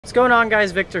What's going on,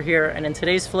 guys? Victor here, and in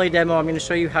today's fillet demo I'm going to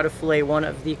show you how to fillet one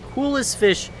of the coolest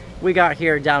fish we got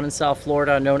here down in South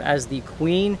Florida, known as the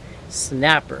queen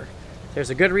snapper. There's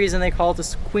a good reason they call it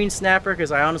the queen snapper,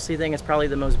 because I honestly think it's probably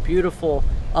the most beautiful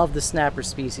of the snapper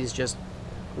species. Just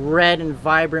red and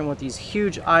vibrant with these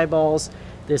huge eyeballs,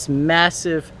 this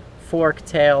massive fork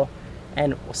tail,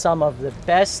 and some of the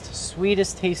best,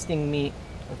 sweetest tasting meat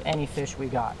of any fish we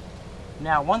got.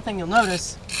 Now, one thing you'll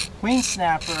notice, queen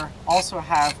snapper also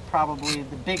have probably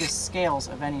the biggest scales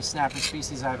of any snapper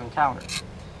species I've encountered.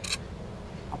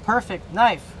 A perfect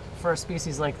knife for a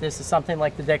species like this is something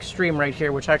like the Dexter right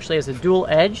here, which actually has a dual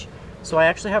edge. So I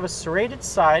actually have a serrated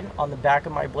side on the back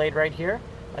of my blade right here,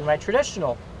 and my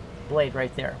traditional blade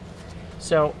right there.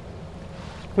 So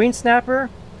queen snapper,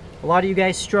 a lot of you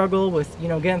guys struggle with,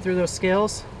 getting through those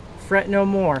scales. Fret no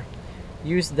more.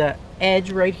 Use the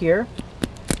edge right here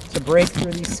to break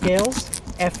through these scales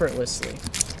effortlessly.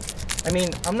 I mean,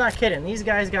 I'm not kidding. These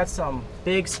guys got some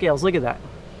big scales. Look at that.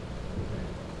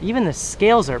 Even the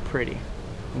scales are pretty.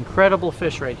 Incredible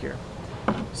fish right here.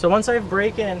 So once I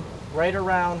break in right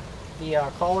around the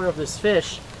collar of this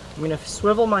fish, I'm going to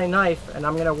swivel my knife and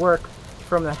I'm going to work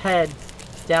from the head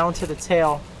down to the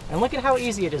tail. And look at how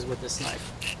easy it is with this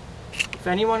knife. If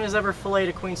anyone has ever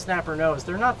filleted a queen snapper knows,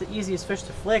 they're not the easiest fish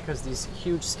to fillet because of these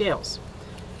huge scales.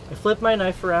 I flip my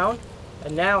knife around,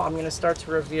 and now I'm going to start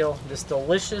to reveal this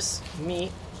delicious meat.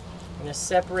 I'm going to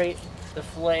separate the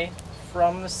fillet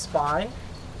from the spine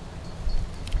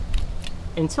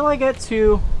until I get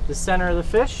to the center of the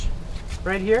fish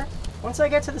right here. Once I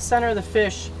get to the center of the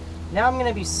fish, now I'm going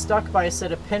to be stuck by a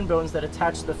set of pin bones that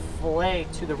attach the fillet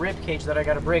to the rib cage that I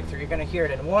got to break through. You're going to hear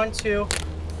it in 1, 2,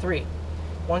 3.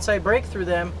 Once I break through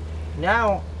them,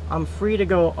 now I'm free to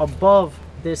go above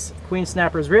this queen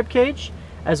snapper's rib cage,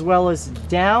 as well as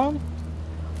down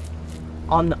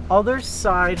on the other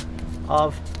side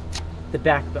of the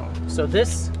backbone. So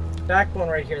this backbone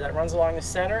right here that runs along the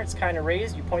center, it's kind of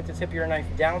raised. You point the tip of your knife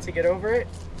down to get over it.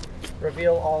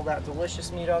 Reveal all that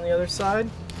delicious meat on the other side.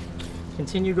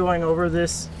 Continue going over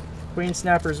this queen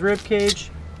snapper's rib cage.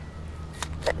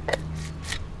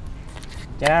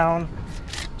 Down,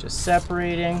 just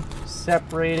separating,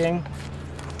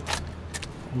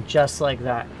 and just like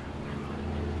that.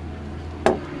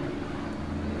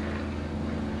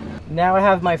 Now I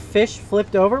have my fish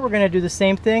flipped over. We're going to do the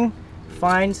same thing.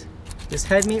 Find this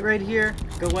head meat right here.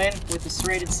 Go in with the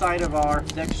serrated side of our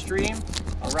Dexter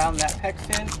around that pec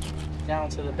fin, down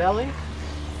to the belly.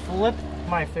 Flip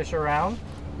my fish around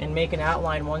and make an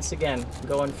outline once again,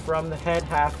 going from the head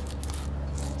half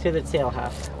to the tail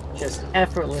half. Just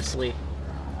effortlessly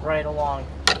right along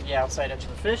the outside edge of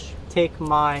the fish. Take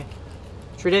my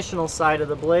traditional side of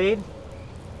the blade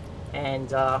and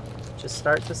just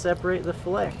start to separate the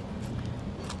fillet.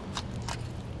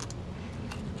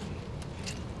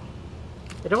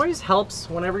 It always helps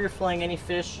whenever you're filleting any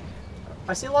fish.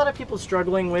 I see a lot of people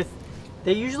struggling with,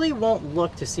 they usually won't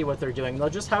look to see what they're doing. They'll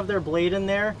just have their blade in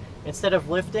there instead of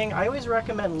lifting. I always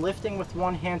recommend lifting with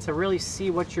one hand to really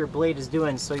see what your blade is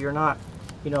doing, so you're not,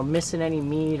 missing any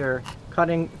meat or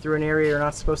cutting through an area you're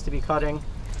not supposed to be cutting.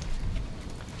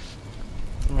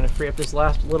 I'm going to free up this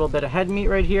last little bit of head meat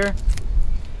right here.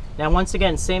 Now, once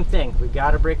again, same thing. We've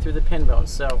got to break through the pin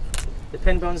bones. So the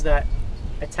pin bones that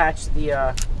attach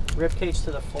the rib cage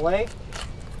to the fillet,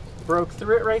 broke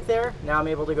through it right there. Now I'm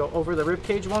able to go over the rib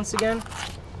cage once again.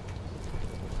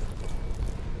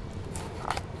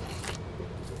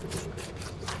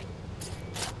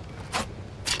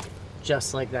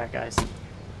 Just like that, guys.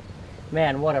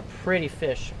 Man, what a pretty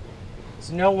fish. It's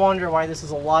no wonder why this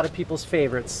is a lot of people's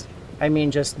favorites. I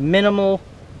mean, just minimal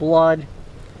blood,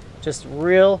 just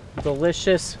real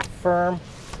delicious, firm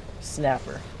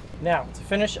snapper. Now, to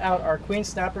finish out our queen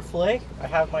snapper fillet, I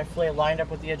have my fillet lined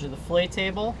up with the edge of the fillet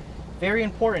table. Very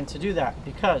important to do that,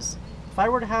 because if I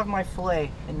were to have my fillet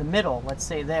in the middle, let's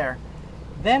say there,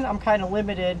 then I'm kind of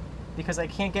limited because I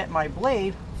can't get my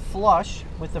blade flush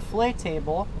with the fillet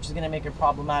table, which is going to make it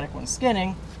problematic when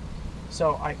skinning.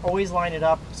 So I always line it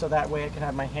up so that way I can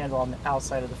have my handle on the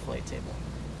outside of the fillet table.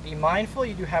 Be mindful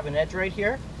you do have an edge right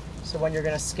here, so when you're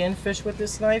going to skin fish with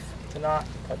this knife, to not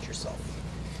cut yourself.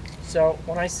 So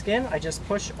when I skin, I just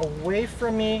push away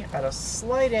from me at a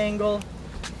slight angle,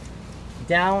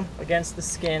 down against the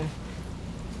skin,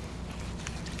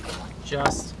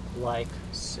 just like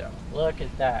so. Look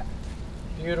at that.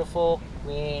 Beautiful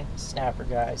queen snapper,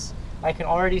 guys. I can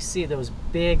already see those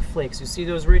big flakes. You see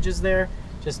those ridges there?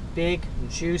 Just big,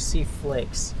 juicy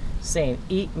flakes saying,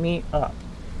 eat me up.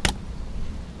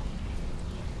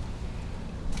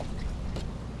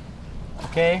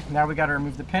 Okay, now we got to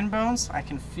remove the pin bones. I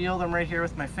can feel them right here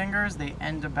with my fingers. They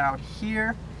end about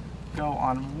here. go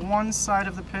on one side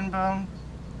of the pin bone,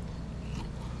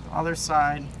 other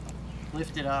side,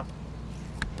 lift it up,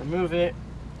 remove it,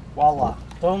 voila.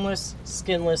 Boneless,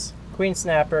 skinless, queen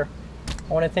snapper.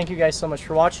 I want to thank you guys so much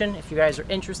for watching. If you guys are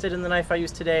interested in the knife I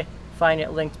used today, find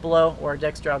it linked below or at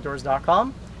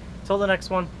dexteroutdoors.com. Till the next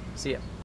one, see ya.